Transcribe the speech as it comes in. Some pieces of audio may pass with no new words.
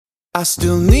I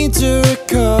still need to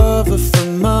recover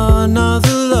from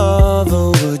another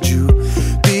lover. Would you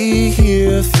be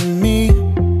here for me?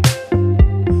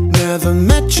 Never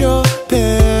met your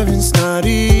parents, not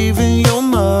even your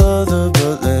mother,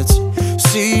 but let's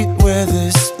see where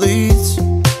this leads.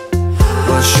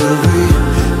 What should we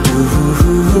do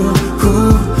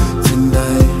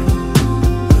tonight?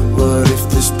 What if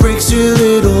this breaks your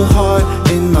little heart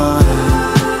in mine?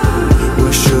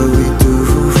 What should we do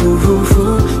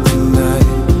tonight?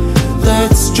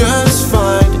 Let's just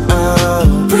find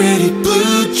out. Pretty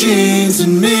blue jeans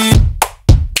and me.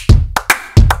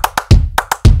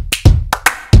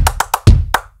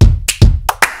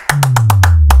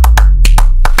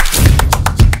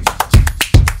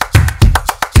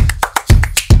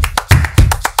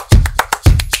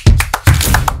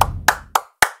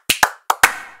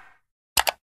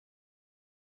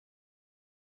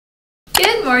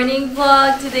 Good morning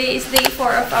vlog! Today is day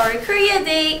 4 of our Korea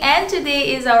day and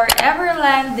today is our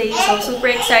Everland day. So super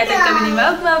excited kami ni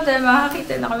MavMav dahil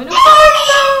makakita na kami ng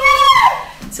panda!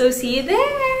 So see you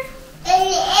there!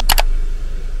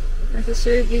 Nasa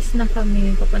service na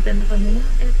kami. Papunta na kami ng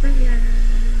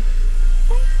Everland.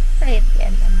 Excited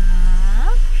ka na?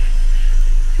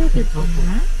 Excited ka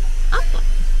na? Apo!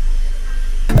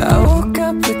 I woke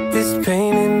up with this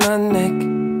pain in my neck.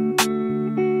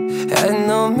 Had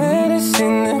no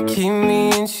medicine to keep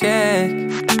me in check.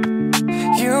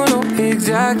 You know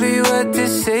exactly what to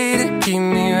say to keep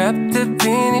me wrapped up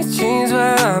in your jeans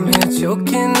while I'm here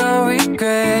choking on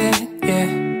regret,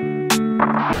 yeah.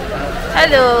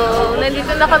 Hello!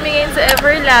 Nandito na kami ngayon sa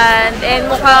Everland and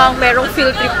mukhang merong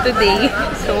field trip today.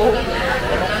 So,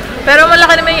 pero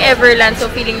malaki naman yung Everland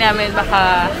so feeling namin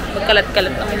baka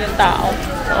magkalat-kalat naman yung tao.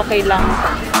 So, okay lang.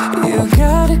 You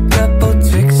got a couple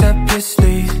tricks up your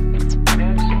sleeve,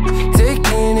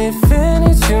 taking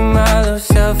advantage of my low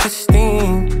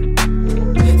self-esteem.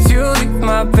 You leave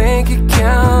my bank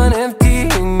account empty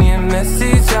and your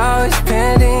message always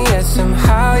pending, yet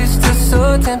somehow you're still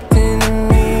so tempting to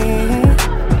me.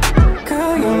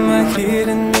 Girl, you're my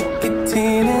hidden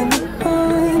nicotine in the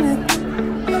morning.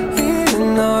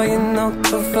 Even though you're no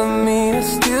good for me, I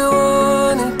still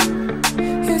want it.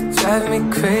 You drive me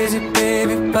crazy,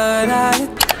 baby, but I...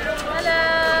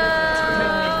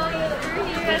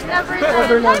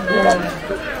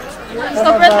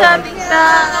 Sobrang daming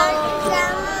tao.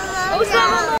 Oh,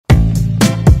 sama mo.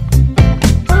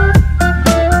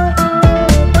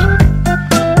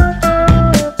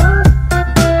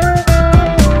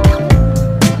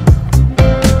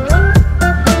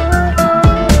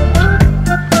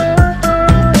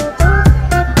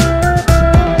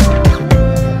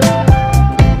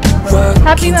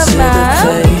 Happy MavMav.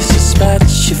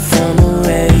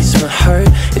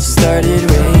 It started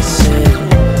racing.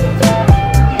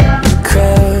 The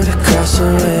crowd across the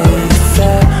way,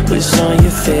 that was on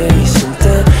your face, and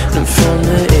then I'm from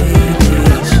the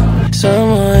 80s.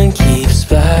 Someone keeps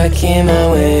blocking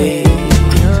my way.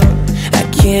 I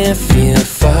can't feel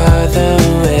farther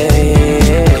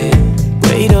away.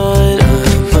 Wait on a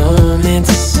moment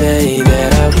to say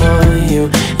that I want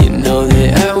you. You know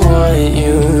that I want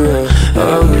you.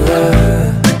 Oh,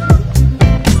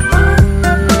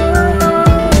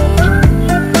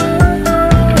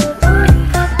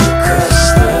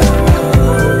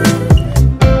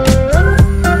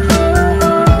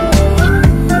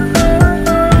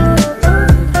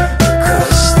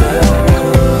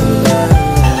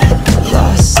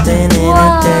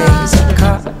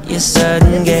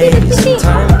 sudden gaze and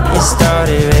time it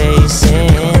started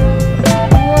racing.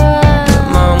 The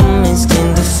moments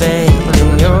tend to fade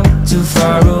and you're too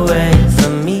far away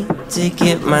from me to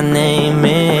get my name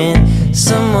in.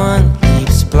 Someone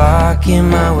keeps blocking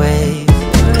my way.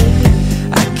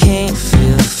 I can't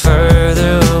feel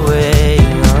further away.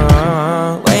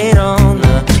 Wait on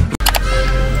the...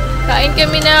 Kain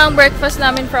kami ng breakfast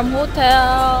namin from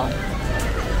hotel.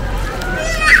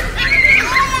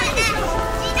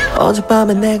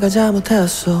 어젯밤에 내가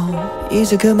잘못했어.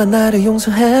 이제 그만 나를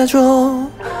용서해줘.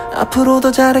 앞으로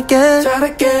더 잘할게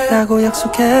라고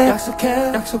약속해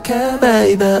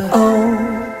baby.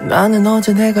 나는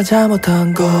어제 내가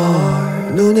잘못한 걸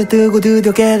눈에 뜨고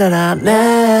드디어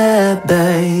깨달았네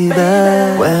baby.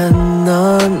 웬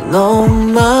넌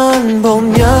너만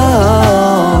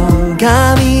보면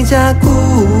감이 자꾸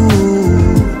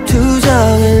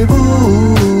투정을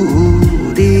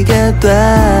부리게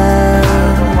돼.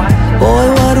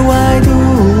 Boy, what do I do?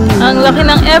 Ang laki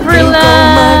ng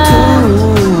Everland.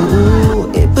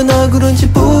 이쁜 얼굴은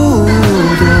지푸드해지네.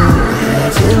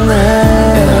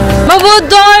 Mavo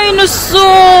dinosaur!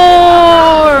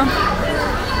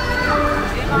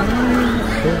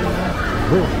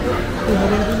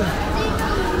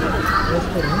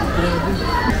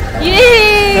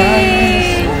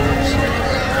 Yay!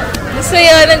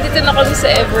 Masaya, nandito na kami sa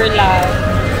Everland.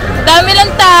 Dami lang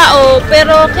tao,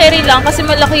 pero carry lang kasi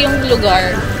malaki yung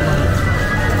lugar.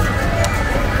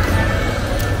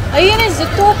 Ayun yung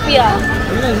Zootopia.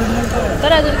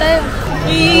 Tara, doon tayo.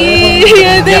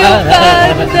 Yan na yung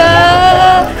panda.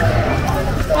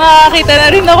 Makakita na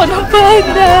rin ako ng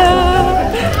panda.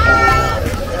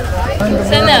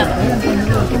 Sana?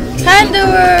 Panda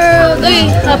World! Uy,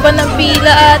 haba ng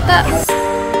pila ata.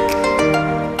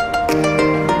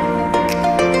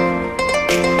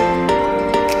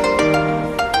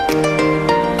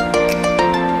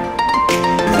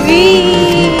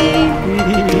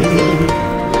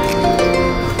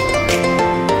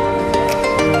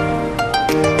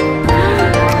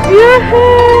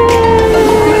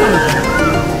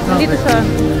 Dito siya.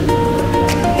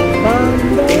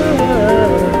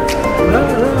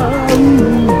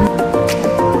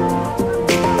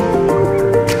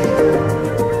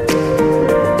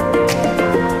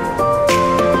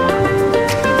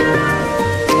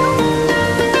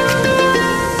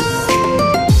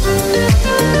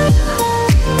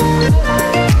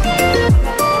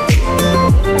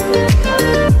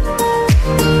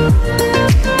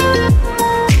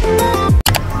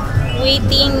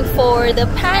 Waiting for the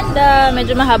panda.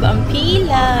 Medyo mahaba ang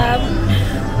pila.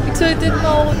 Excited na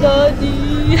ako,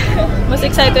 Daddy. Mas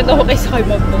excited ako kaysa kay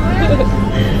MavMav.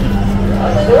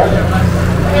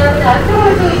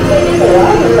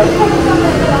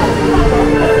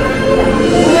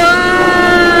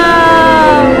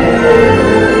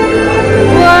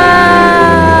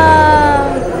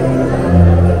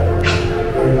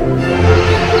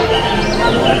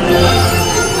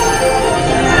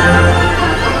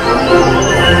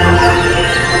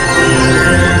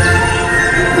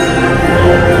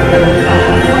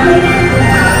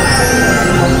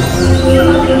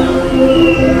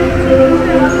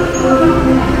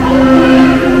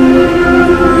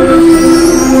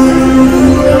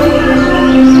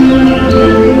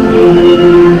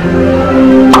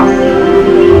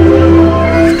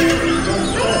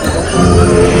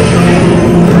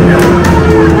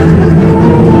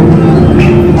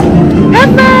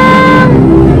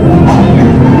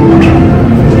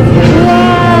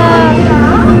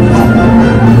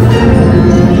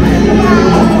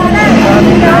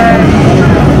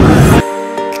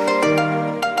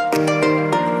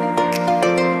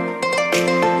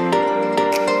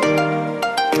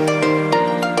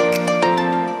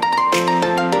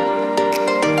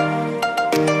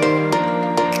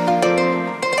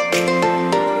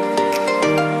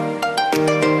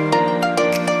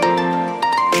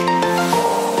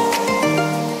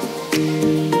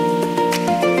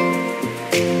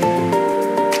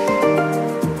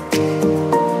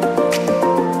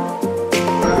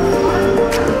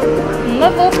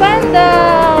 Lotte panda!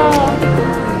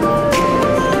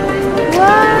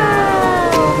 Wow!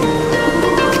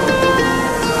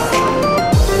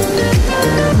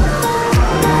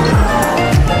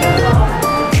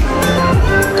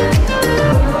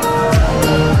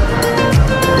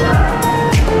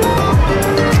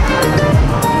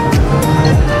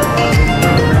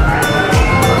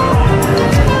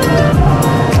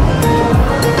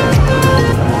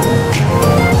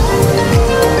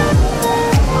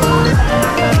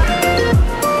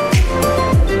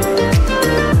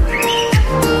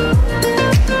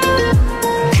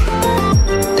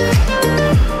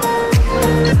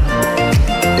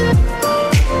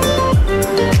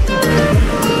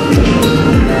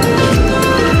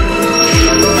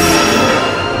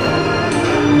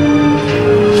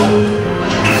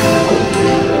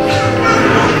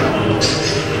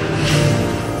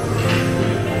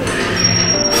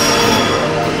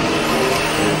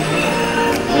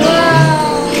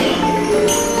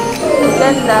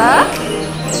 Ganda.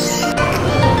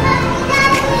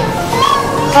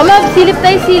 Mav, silip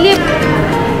tayo, silip.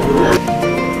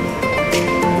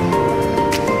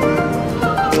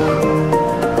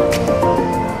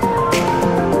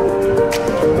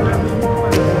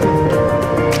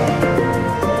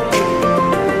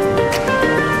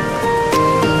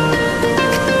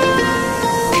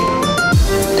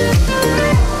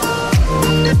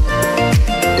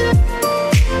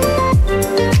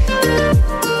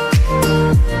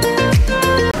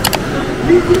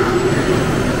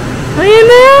 Ayan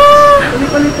na!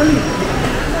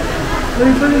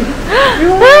 Pali!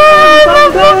 Ay!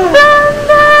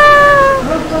 Magpapanda!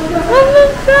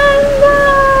 Magpapanda!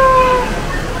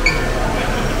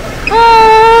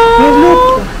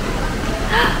 Oh!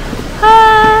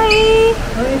 Hi!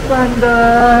 Hi, panda!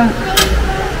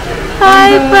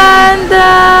 Hi, panda!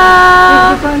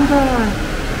 Panda!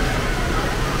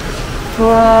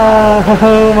 Wow!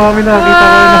 Mami, nakita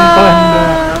ko ng panda.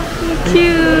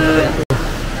 Cute!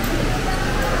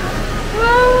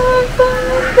 Wow,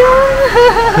 panda!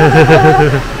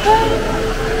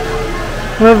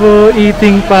 Mabo,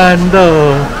 eating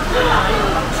panda.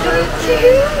 So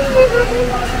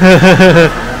cute!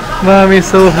 Mami,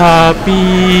 so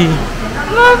happy.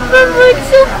 MavMav,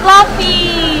 so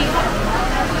fluffy!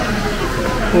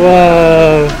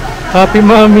 Wow! Happy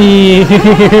Mami!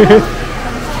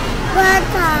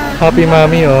 Happy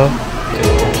Mami, oh.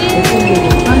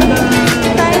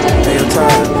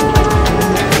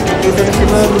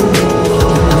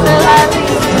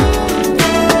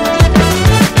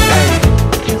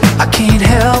 I can't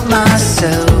help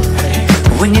myself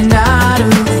when you're not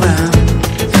around.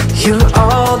 You're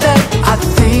all that I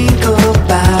think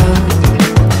about.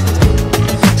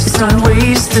 It's not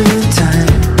wasted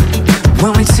time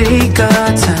when we take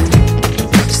our time.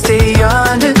 Stay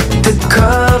under the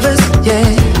covers, yeah.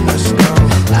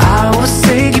 I will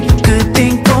say keep a good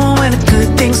thing going, a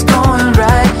good thing's going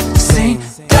right. Sing,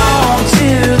 don't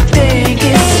you think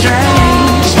it's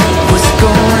strange what's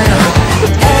going on?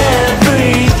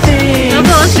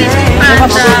 Everything's changed,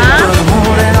 but I'm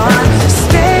holding on.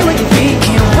 Stay with me,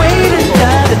 can't wait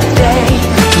another day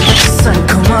to let the sun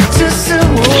come up too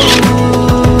soon.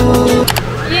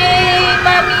 Yay!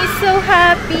 Mommy's so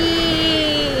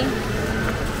happy!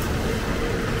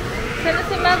 Sana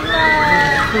si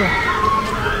MavMav?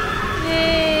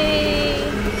 Yay!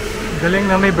 Galing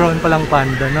na may brown palang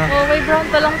panda, no? Oh, may brown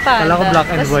palang panda. Kala ko black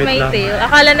and Tas white may lang. tail.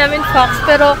 Akala namin fox,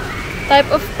 pero type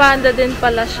of panda din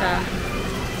pala siya.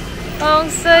 Ang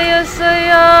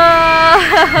saya-saya!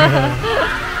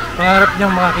 Pangarap niyang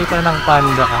makakita ng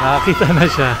panda. Nakakita na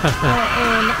siya.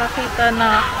 Oo, nakakita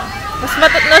na.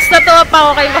 Mas natuwa pa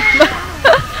ako kay MavMav.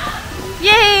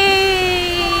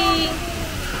 Yay!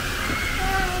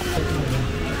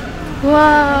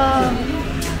 Wow!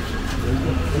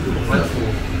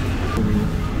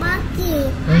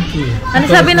 Monkey.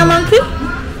 Ano sabi ng monkey?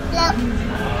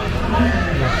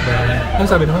 Ano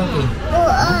sabi ng monkey?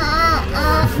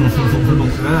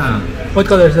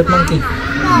 What color is that monkey?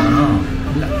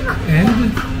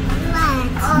 And?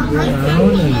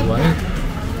 Brown and white.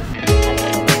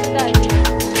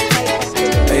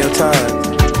 Hey, yo, Todd.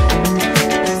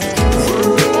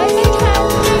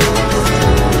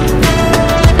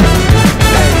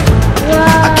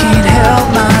 I can't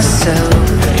help myself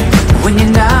when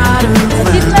you're not around.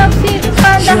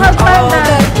 You're all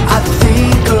that I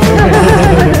think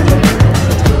about.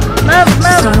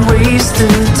 It's not wasted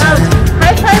time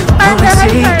when we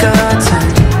take our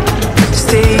time.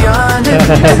 Stay under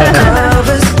the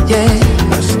covers, yeah.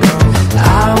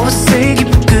 I will say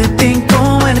keep a good thing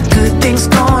going, a good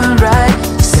thing's going right.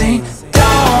 Sing,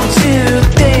 don't you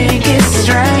think it's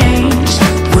strange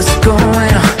what's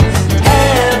going on?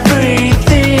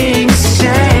 Everything's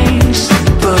changed,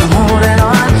 but I'm holding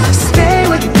on. Stay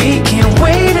with me, can't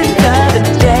wait another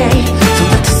day to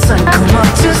let the sun come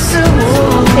up too soon.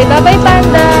 Say bye-bye,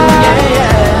 panda! Yeah,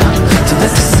 yeah, to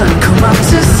let the sun come up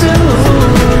too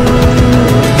soon.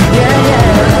 Yeah,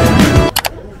 yeah.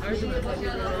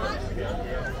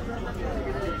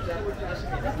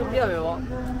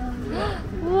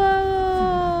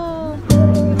 Wow!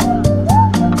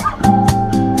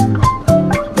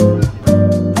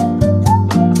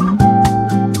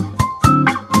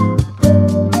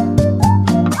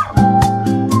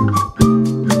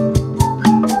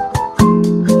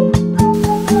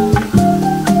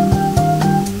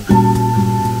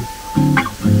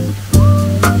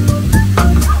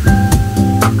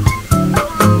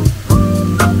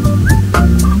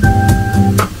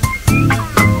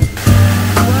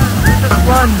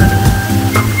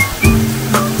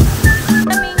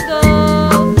 Flamingo!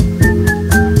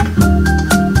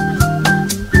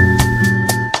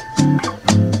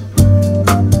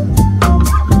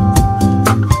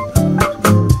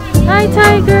 Hi,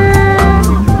 tiger!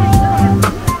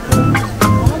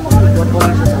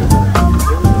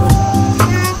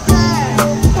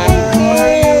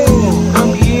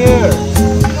 Come here.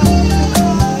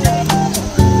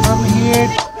 Come here.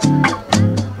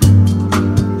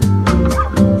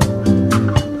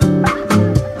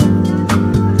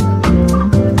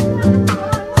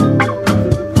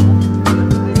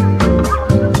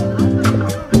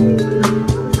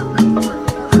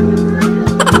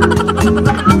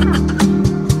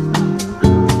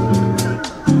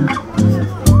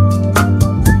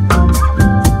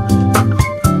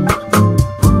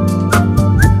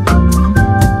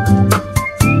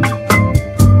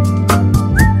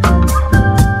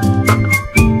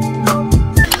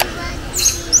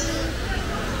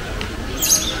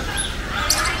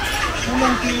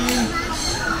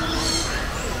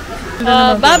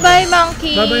 Bye-bye,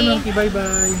 monkey! Bye-bye, monkey.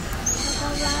 Bye-bye.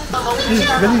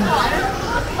 Galing.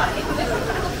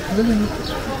 Galing.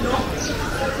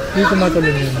 Hindi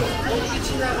tumatalon yun.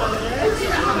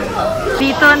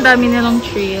 Dito, ang dami nilang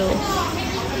trails.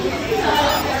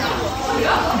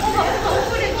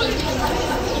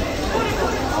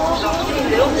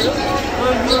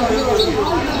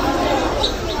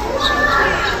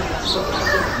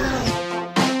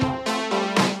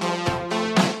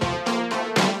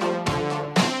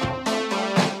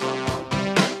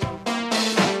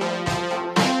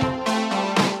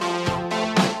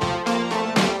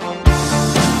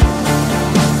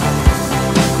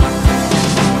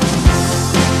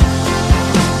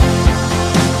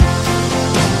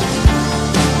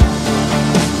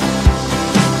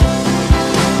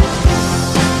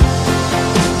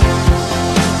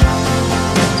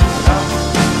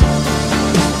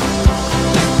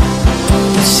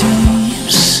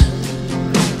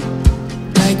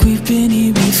 Been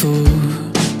here before,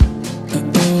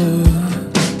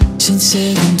 since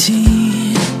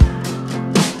 17.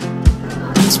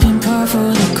 It's been par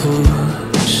for the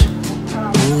course,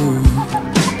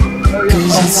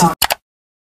 'cause it's a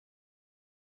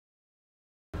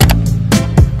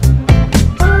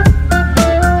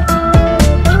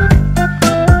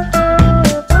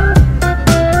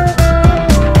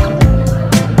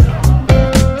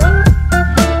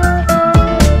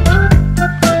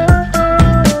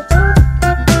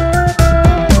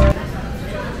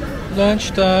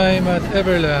Lunchtime at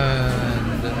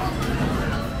Everland.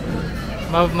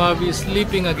 MavMav is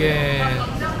sleeping again.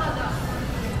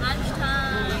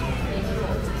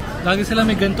 Lagi sila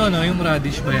may ganito, no? Yung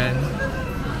radish ba yan?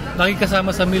 Lagi kasama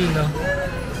sa meal, no?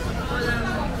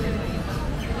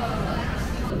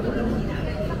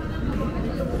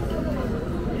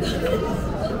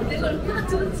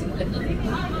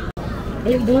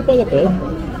 Ay, buo pala to.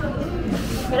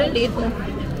 Parang liit na.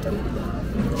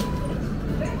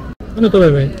 Ano to,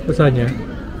 bebe? Lasagna?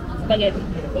 Spaghetti.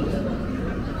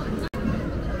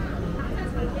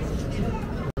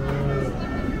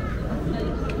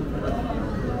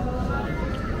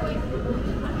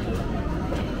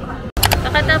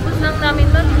 Nakatapos lang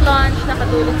namin mag-lunch,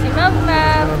 nakatulog si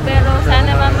MavMav, pero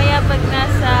sana mamaya pag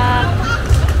nasa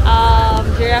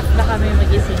giraffe na kami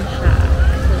magising siya.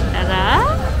 So, tara!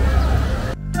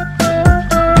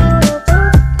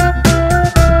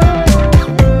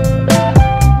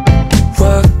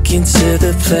 into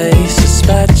the place, a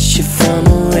spot you from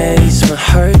a race. My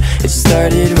heart, it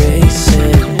started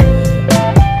racing.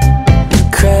 The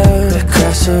crowd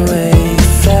across the way,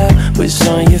 flowers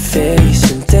on your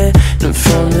face, and then I'm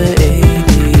from the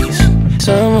 80s.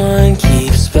 Someone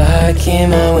keeps blocking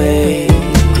my way.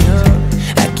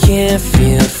 I can't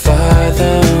feel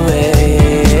farther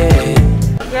away.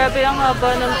 Grabe ang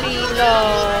haba ng pila.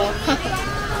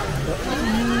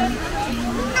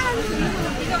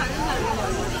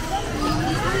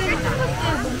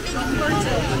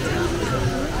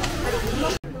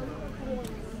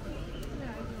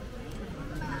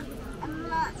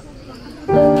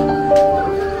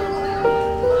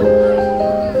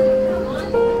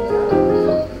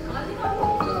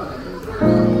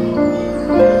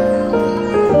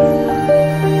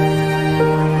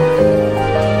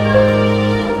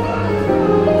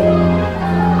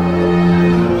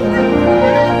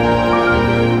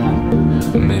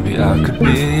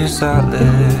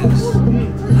 Atlas.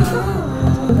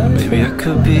 Maybe I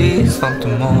could be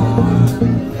something more.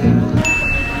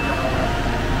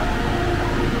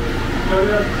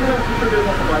 저희가 차량 투표대에서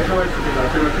많이 나와 있습니다.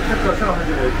 제가 택시가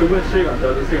촬영하시네요. 그분 씨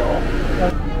앉아주세요.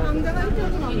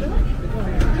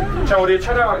 자, 우리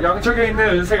차량 양쪽에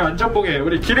있는 은색 안전봉에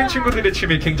우리 기린 친구들의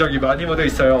침이 굉장히 많이 묻어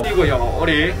있어요. 이고요.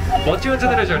 우리 멋진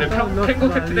운전을 해줘. 우리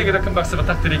펭구 캡틴에게도 큰 박수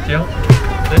부탁드릴게요.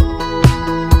 네.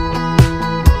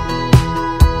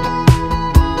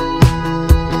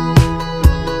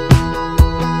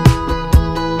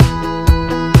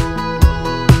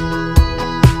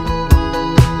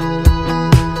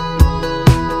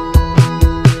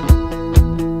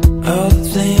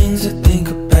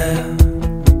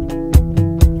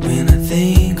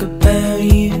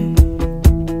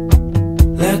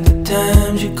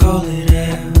 Call it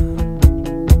out.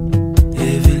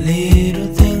 Every little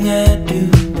thing I do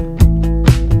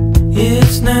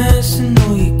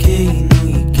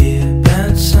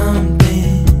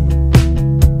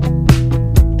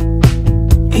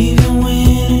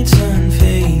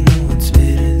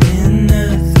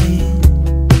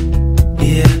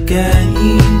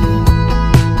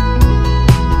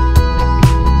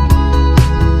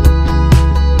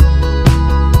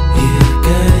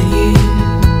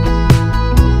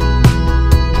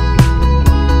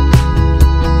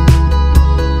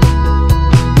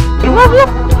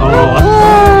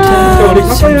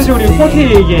사이즈 우리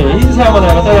포티에게 인사 한번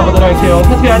나가보도록 할게요.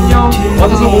 포티 안녕.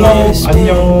 와줘서 고마워.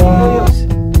 안녕.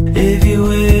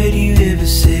 Everywhere you ever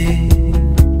say,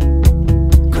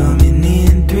 coming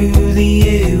in through the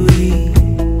airway.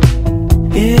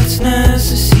 It's nice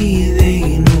to see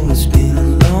they know it's been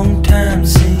a long time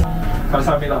since.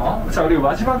 감사합니다. 자, 우리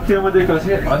마지막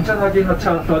대원분들까지 안전하게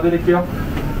하차 도와드릴게요.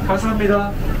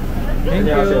 감사합니다.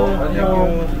 안녕하세요.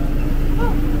 안녕.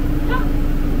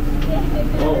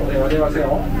 네, 안녕하세요.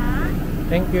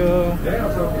 Thank you. 네,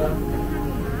 감사합니다.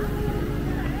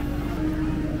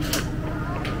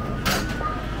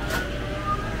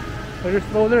 You're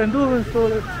slower and do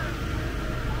slower.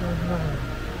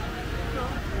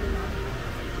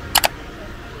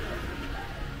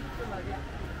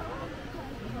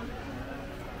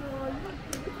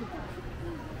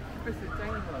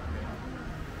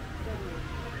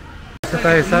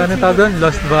 Tayo sa ano tawag doon?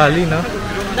 Lost Valley, no?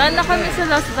 Daan na kami sa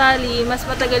Lost Valley. Mas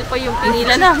matagal pa yung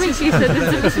pinila namin kaysa dun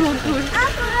sa Lost Pool.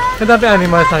 Ang dami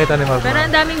animals, nakita ni MavMav. Pero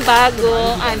ang daming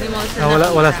bagong animals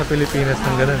na wala sa Pilipinas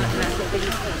ng ganun.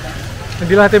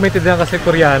 Hindi lang natin maintindihan kasi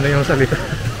Koreano yung salita.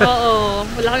 Oo,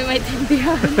 wala kami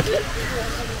maintindihan.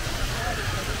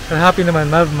 Happy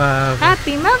naman, MavMav.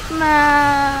 Happy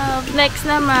MavMav! Next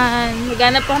naman,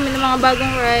 maghanap po kami ng mga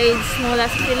bagong rides na wala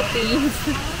sa Philippines.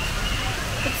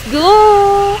 Let's go!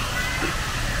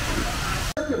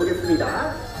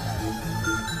 보겠습니다.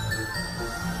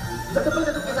 자, 첫 번째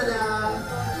토끼 사냥.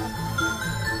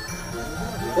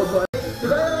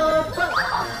 좋아요. 빵!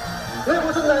 왜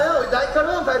보셨나요?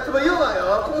 날카로운 발톱을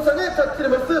이용하여 풍선을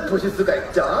터뜨리는 모습 보실 수가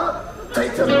있죠. 자,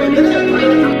 이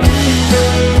처음에는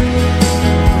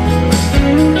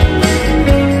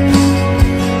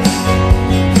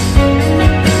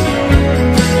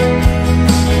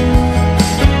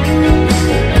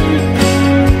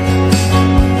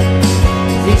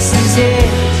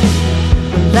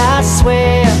I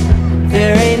swear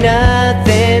there ain't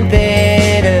nothing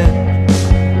better.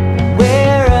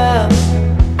 We're up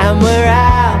and we're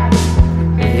out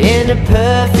in the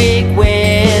perfect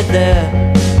weather.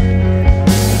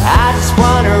 I just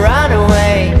wanna run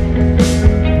away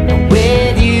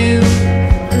with you.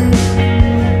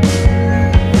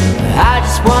 I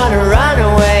just wanna run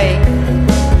away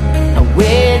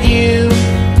with you.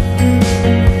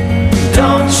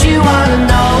 Don't you wanna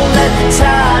know that the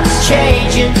time's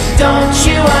changing? Don't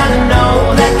you wanna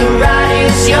know that the ride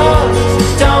is yours?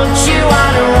 Don't you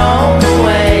wanna roll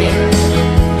away?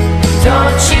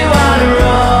 Don't you wanna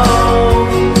roll?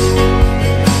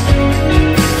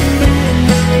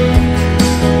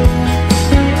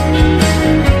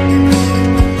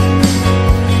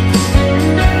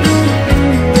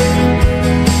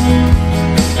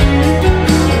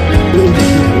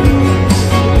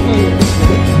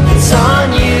 It's on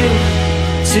you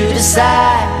to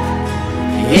decide.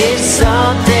 If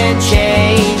something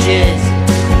changes,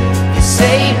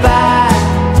 say bye,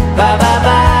 bye, bye,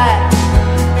 bye.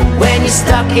 When you're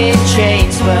stuck in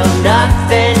chains, well,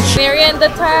 nothing changes.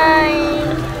 Merienda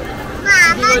time!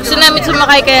 Gusto namin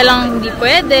sumakay kaya lang hindi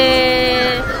pwede.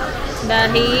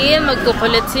 Dahil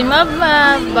magkukulit si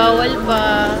MavMav, bawal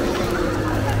pa.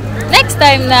 Next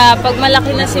time na, pag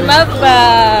malaki na si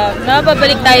MavMav,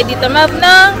 babalik tayo dito, Mav,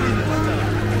 na?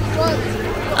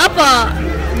 Apa?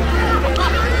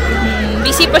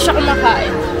 Busy pa siya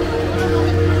kumakain.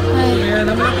 Ay,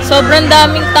 sobrang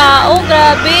daming tao,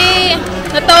 grabe.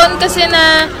 Nataon kasi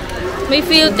na may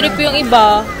field trip yung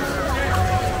iba.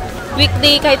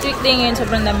 Weekday, kahit weekday ngayon,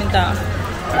 sobrang daming tao.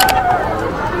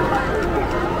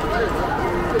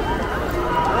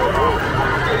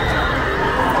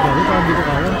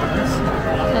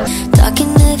 Talking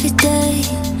every day,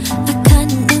 I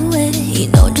kinda knew it.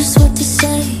 You know just what to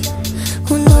say.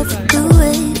 Won't overdo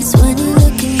it. It's when you're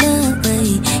looking that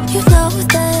way. You know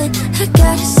that I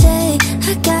gotta say,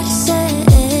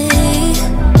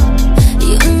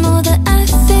 you know that I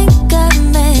think I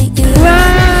made you.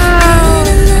 Wow.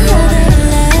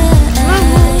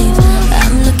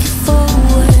 I'm looking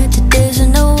forward to days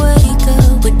when I wake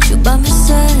up with you by my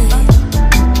side.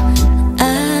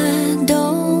 I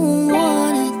don't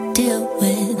wanna deal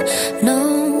with no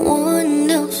one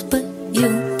else but you,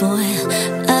 boy.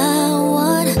 I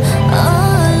want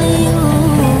all of you.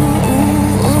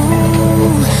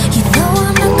 You know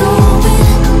I'm not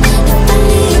going. If I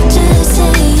leave, just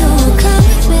say you'll come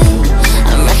with me.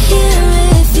 I'm right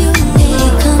here if you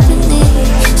need company.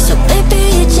 So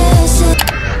baby, just say.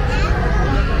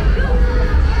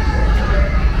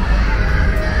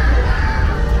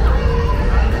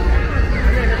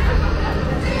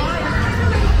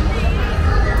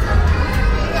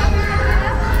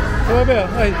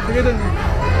 Ay, sige dun.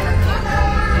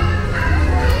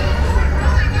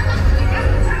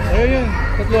 Ayun,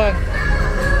 tatluan.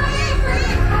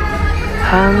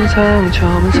 항상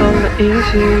처음은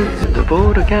설레이지 너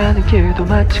보러 가는 길도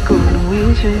마치 구름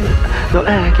위지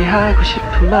너에게 하고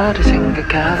싶은 말을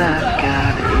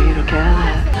생각하다가 이렇게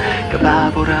내가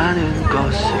바보라는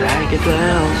것을 알게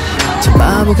되었어 참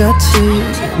바보같이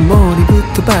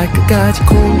머리부터 발끝까지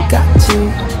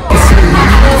콩같이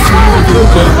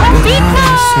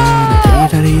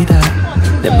기다리다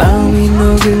내 마음이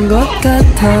녹은 것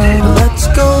같아 Let's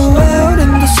go out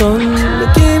in the sun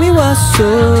느낌이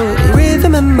왔어 이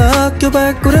리듬에 맡겨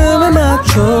발걸음에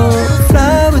맞춰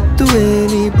Fly with the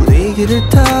wind 이 분위기를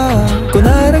타고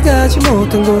날아가지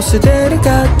못한 곳에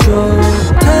데려가줘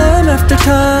Time after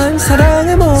time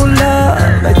사랑에 몰라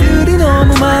말들이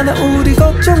너무 많아 우리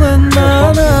걱정은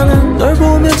마 나는 널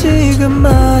보며 지금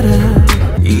말해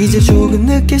이제 조금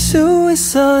느낄 수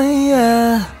있어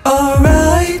yeah.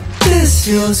 Alright This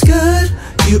feels good,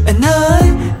 you and I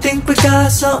think we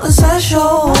got something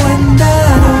special and I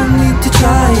don't need to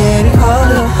try any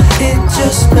harder It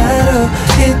just better,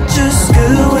 it just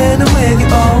good when I'm with you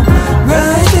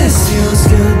Alright, this feels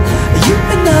good, you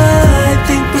and I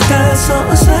think we got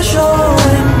something special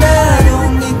and I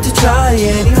don't need to try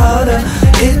any harder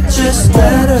It just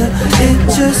better, it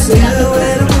just good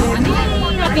when I'm with you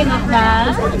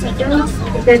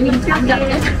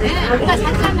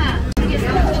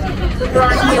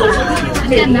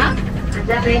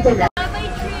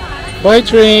Bye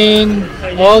train!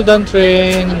 All done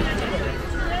train!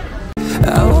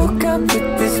 I woke up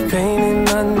with this pain in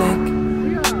my neck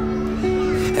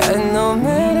Had no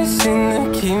medicine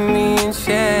to keep me in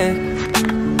check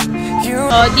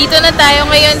Dito na tayo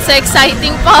ngayon sa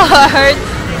exciting part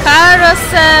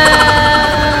Carousel!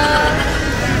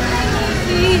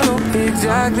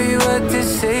 Exactly what to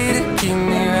say to keep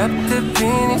me wrapped up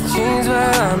in your jeans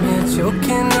while I'm here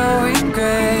choking on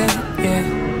regret, yeah.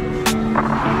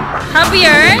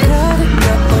 Happier? Got a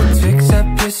couple tricks up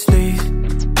your sleeve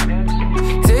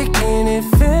Taking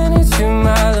advantage of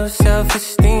my low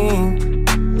self-esteem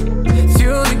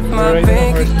You leave my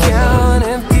bank account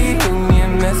empty and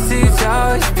your message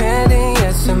always pending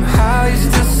Yet somehow you're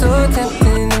still so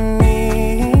tempting to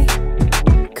me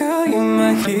Girl, you're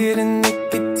my hidden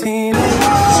nicotine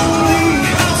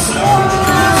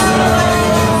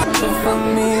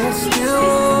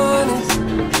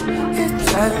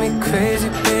Drive me crazy,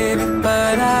 baby,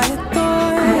 but I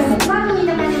adore it.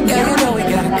 Yeah, you know we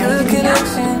got a good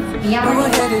connection, but we're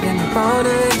headed in the wrong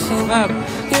direction.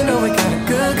 You know we got a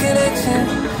good connection,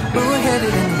 but we're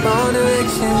headed in the wrong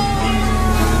direction.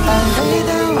 I lay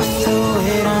down with the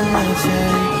weight on my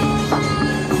chest.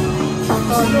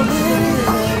 So many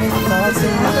heavy thoughts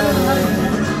in my head.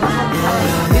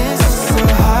 Yeah, it's so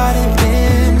hard to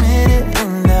admit it,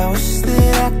 and I wish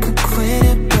that I could quit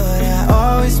it, but I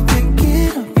always pick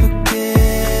it up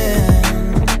again.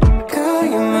 Girl,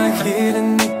 you're my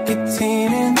hidden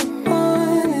nicotine in the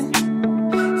morning,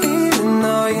 even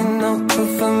though you're no good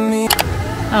for me.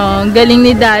 Oh, ang galing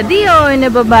ni Daddy, oh.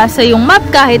 Nababasa yung map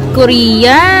kahit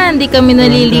Korean. Hindi kami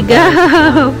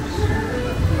naliligaw.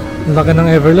 Ang laki ng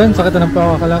Everland, sakit na ng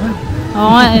pakakalakad.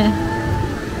 Oo nga eh.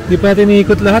 Di pa natin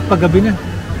iikot lahat pag gabi na.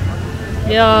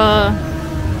 Yeah.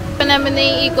 Pa namin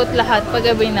naiikot lahat pag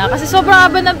gabi na. Kasi sobrang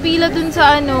haba ng pila dun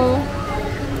sa ano.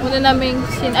 Una namin,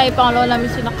 pangalawa namin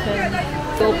sinakyan.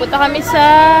 So, punta kami sa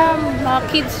mga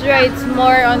kids rides.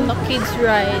 More on the kids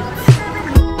rides.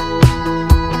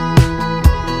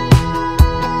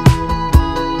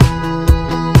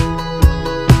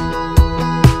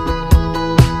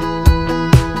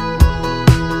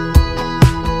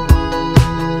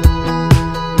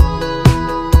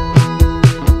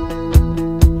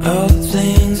 All the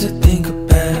things I think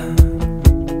about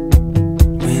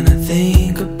when I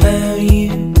think about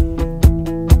you,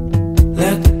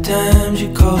 like the times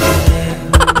you call me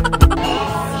out.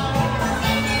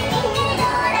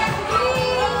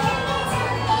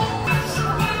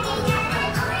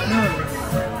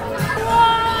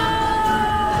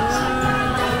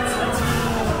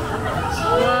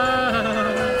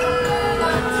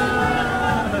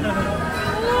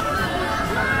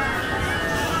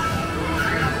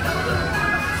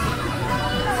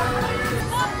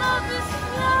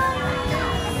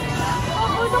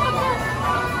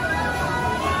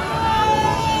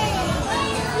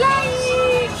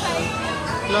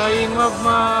 Flying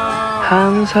MavMav!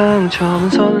 항상 처음은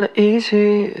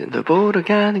설레이지 널 보러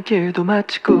가는 길도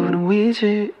마치 구름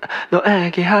위지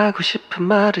너에게 하고 싶은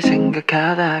말을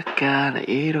생각하다가 나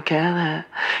이렇게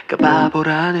내가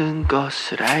바보라는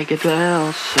것을 알게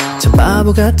되었어 참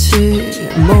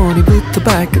바보같이 머리부터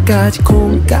발끝까지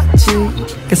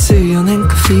콩깍지가 쓰여낸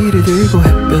커피를 들고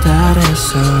햇볕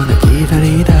아래서 날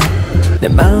기다리다 내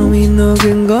마음이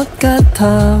녹은 것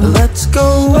같아 Let's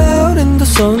go out in the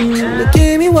sun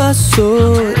느낌이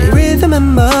왔어 이 리듬에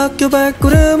맡겨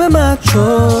발걸음에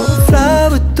맞춰 Fly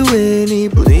with the wind 이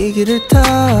분위기를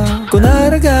타고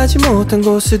날아가지 못한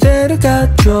곳을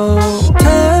데려가줘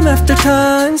Time after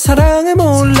time 사랑을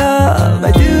몰라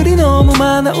말들이 너무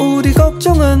많아 우리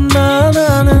걱정은 마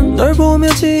나는 널 보며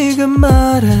지금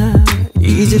말해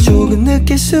이제 조금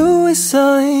느낄 수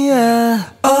있어 yeah.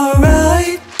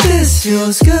 Alright This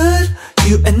feels good,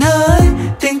 you and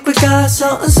I think we got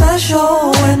something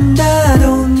special and I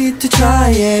don't need to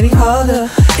try any harder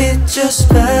It's just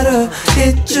better,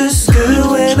 it's just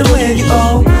good when I'm with you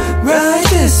Oh, right,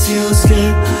 this feels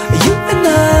good You and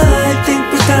I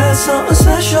think we got something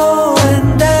special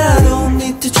and I don't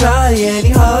need to try any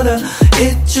harder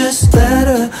It's just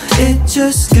better, it's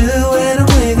just good when I'm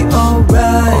with you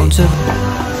Alright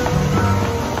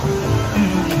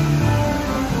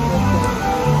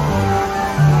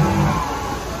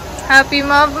Happy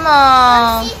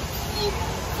MavMav!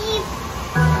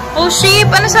 Oh, sheep!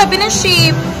 Ano sabi ng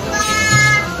sheep?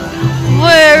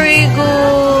 Very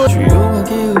good!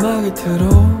 조용하게 음악을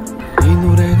틀어 이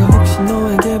노래가 혹시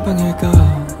너에게 방해가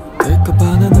될까봐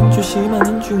나는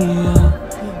조심하는 중이야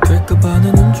될까봐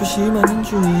나는 조심하는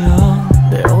중이야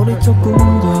내 어릴 적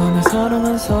꿈과 날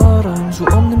사랑한 사람 수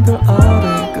없는 별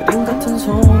아래 그림 같은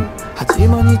손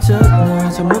하지만 이제 나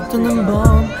잠못 드는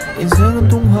밤 인생은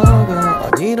동화가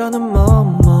아니라는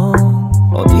맘만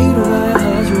어디로 가야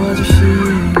하죠 아저씨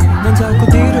난 자꾸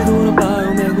뒤를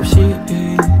돌아봐요 맥없이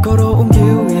걸어온 길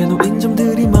위에 놓인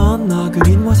점들이 많아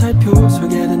그린 화살표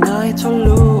설계된 나의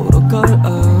철로로 걸어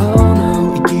Oh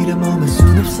no 이 길에 머물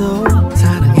순 없어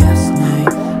사랑했으니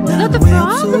나는 왜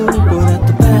없어 보다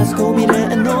또 past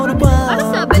고민해 너를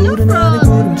봐 푸른 하늘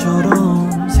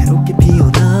구름처럼 새롭게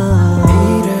피어나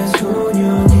이래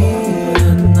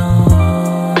소년이 나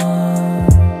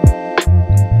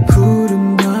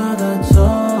푸른 바다 저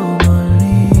멀리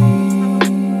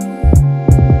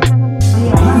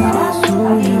이래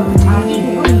소년이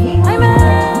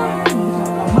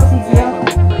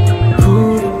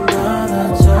푸른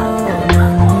바다 저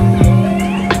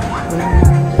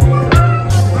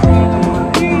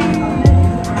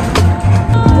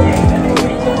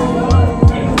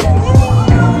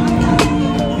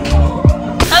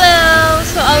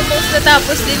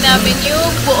Natapos din namin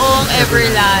yung buong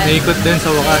Everland. Naikot din sa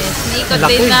wakas. Naikot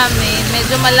din namin.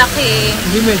 Medyo malaki.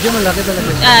 Hindi medyo malaki talaga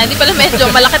siya. Hindi pala medyo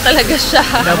malaki talaga siya.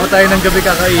 Dapat tayo ng gabi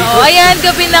kakaikot. Oh, ayan,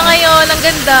 gabi na ngayon. Ang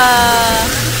ganda.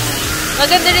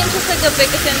 Maganda rin siya sa gabi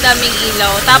kasi ang daming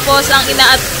ilaw. Tapos, ang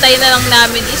inaantay na lang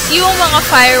namin is yung mga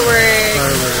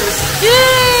fireworks.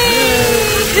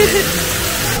 Yay!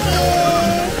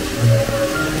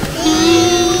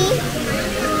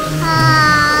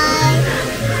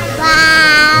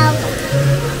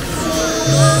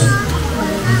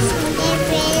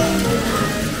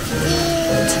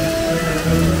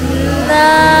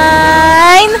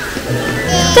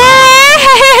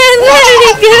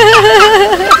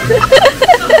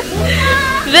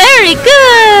 Very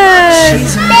good!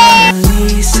 She's a Mona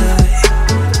Lisa.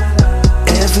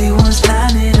 Everyone's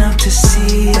lining up to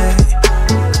see her.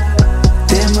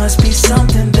 There must be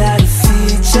something about her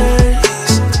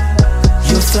features.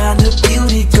 You'll find her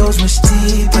beauty goes much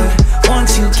deeper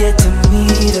once you get to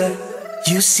meet her.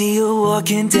 You see her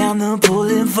walking down the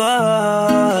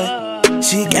boulevard.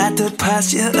 She got the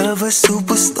posture of a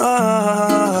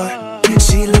superstar.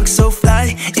 She looks so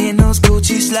fly in those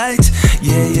Gucci slides.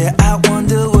 Yeah, yeah, I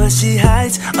wonder what she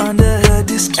hides under her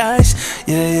disguise.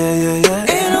 Yeah, yeah, yeah, yeah.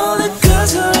 And all the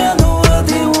girls around the world,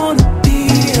 they wanna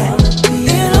be her.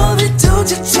 And all the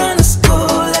dudes are trying to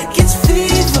score like it's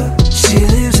fever. She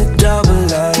lives a double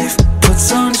life,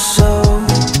 puts on a show.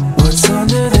 What's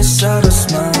under the subtle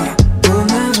smile, we'll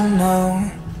never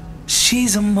know.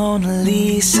 She's a Mona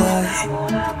Lisa.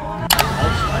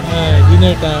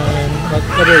 Dinner time.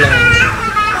 Everland.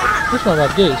 Where's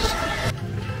MavMav, guys?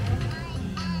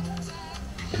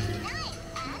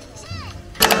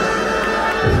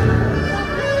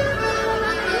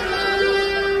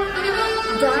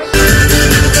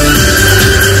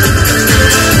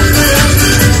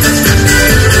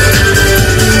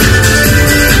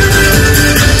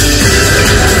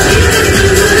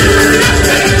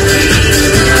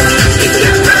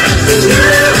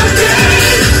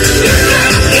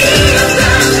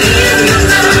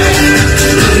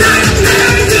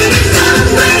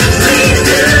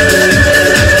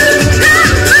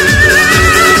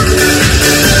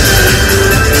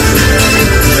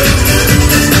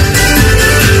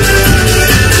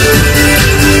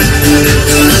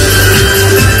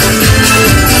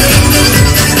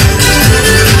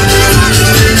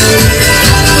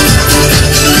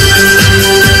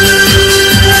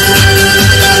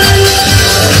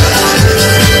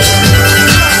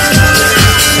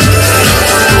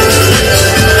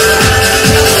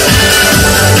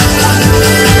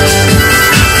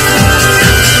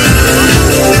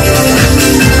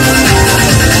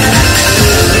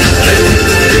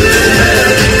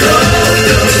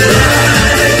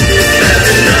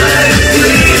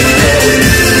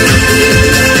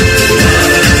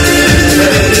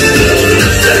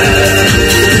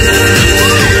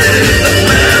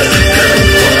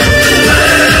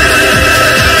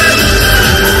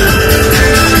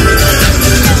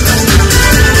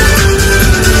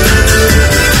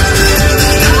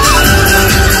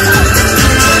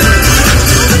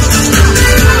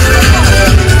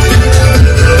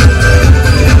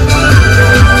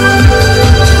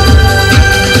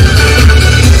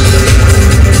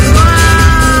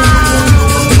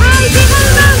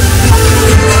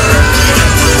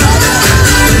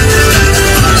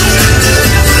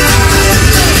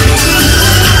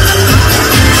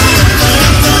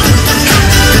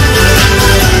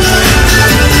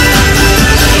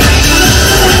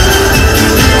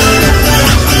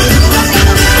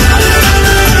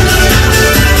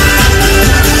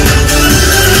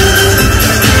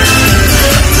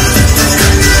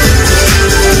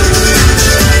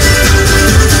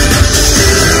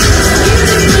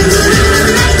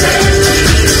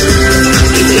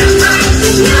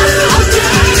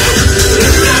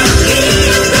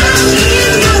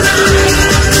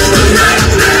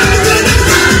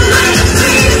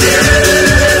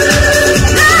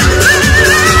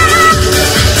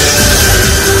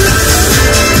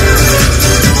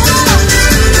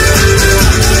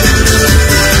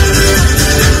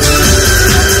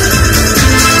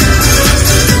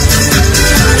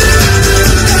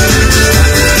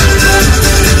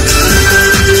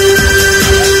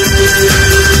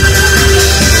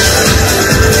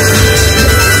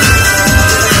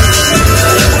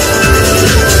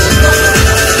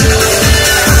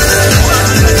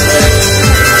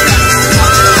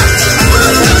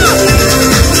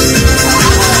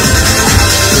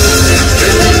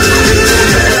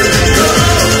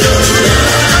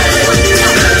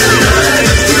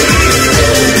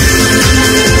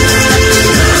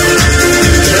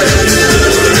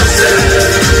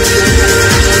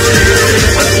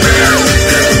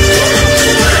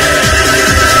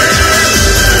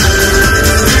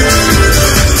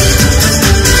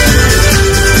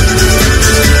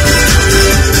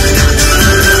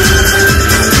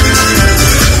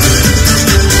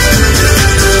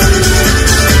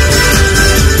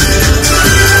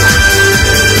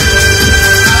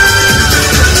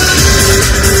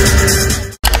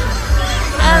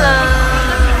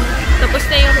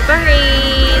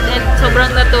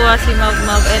 Sobrang natuwa si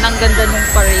MavMav. And ang ganda ng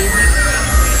parade.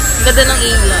 Ang ganda ng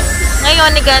ilaw.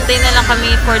 Ngayon, nag-aantay na lang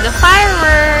kami for the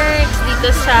fireworks dito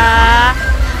sa,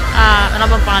 ano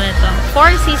bang pangalan ito?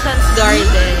 Four Seasons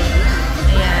Garden.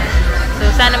 Ayan. So,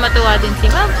 sana matuwa din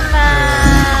si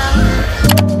MavMav.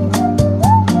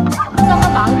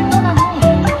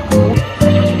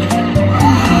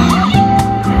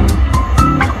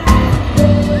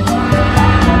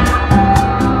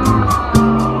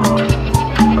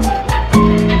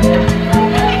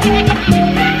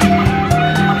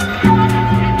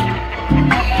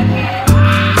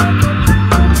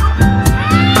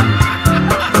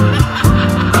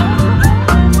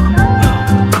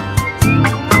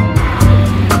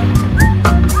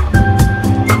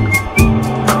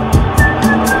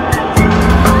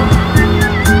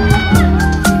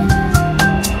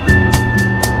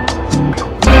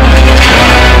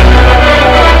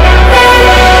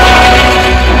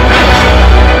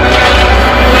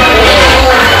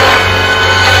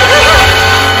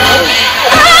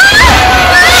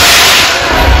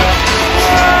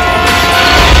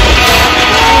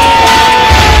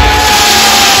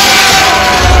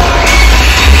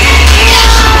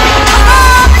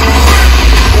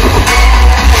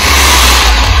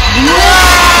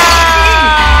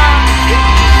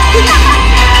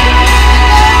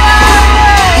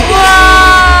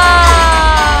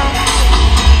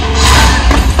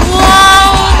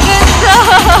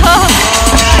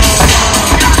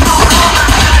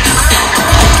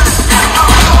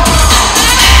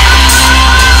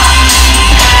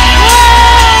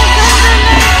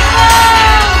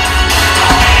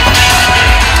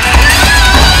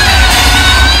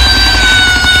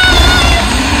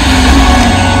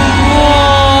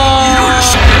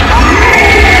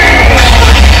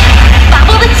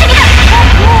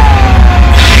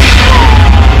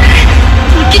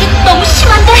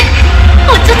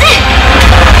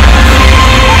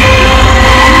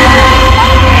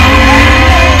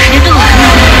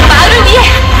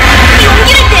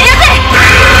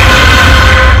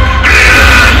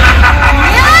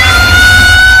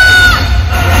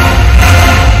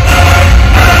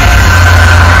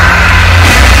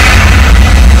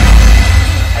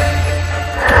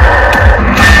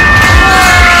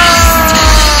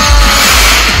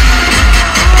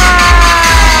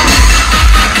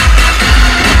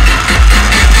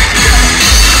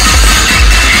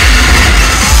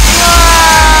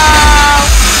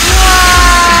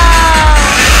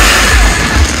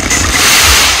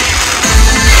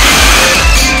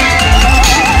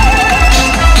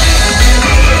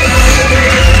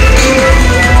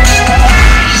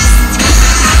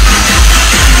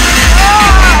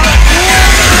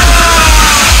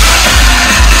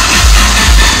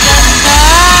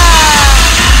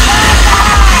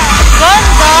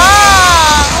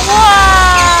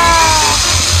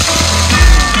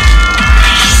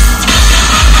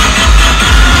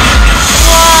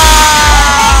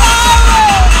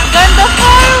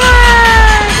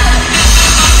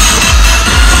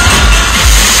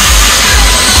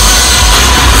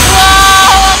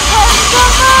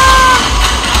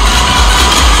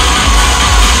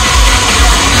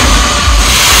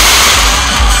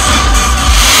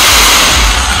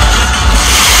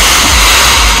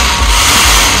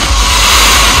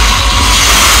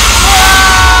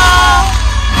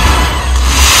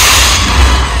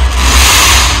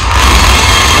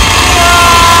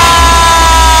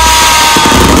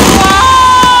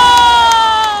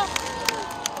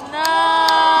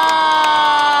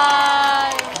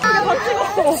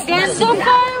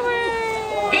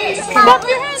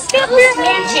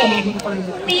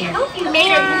 We hope you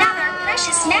made another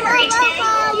precious memory today.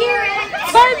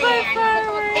 Bye-bye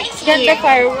fireworks! Ganda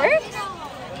fireworks?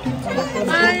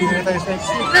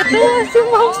 Natuwa si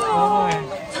Mama.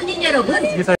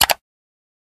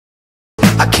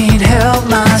 I can't help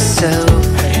myself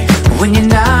when you're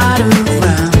not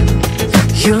around.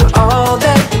 You're all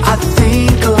that I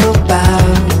think about.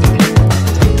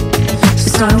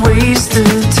 Let's not waste the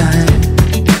time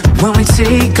when we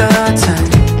take our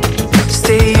time.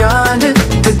 Stay under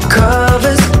the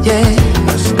covers, yeah.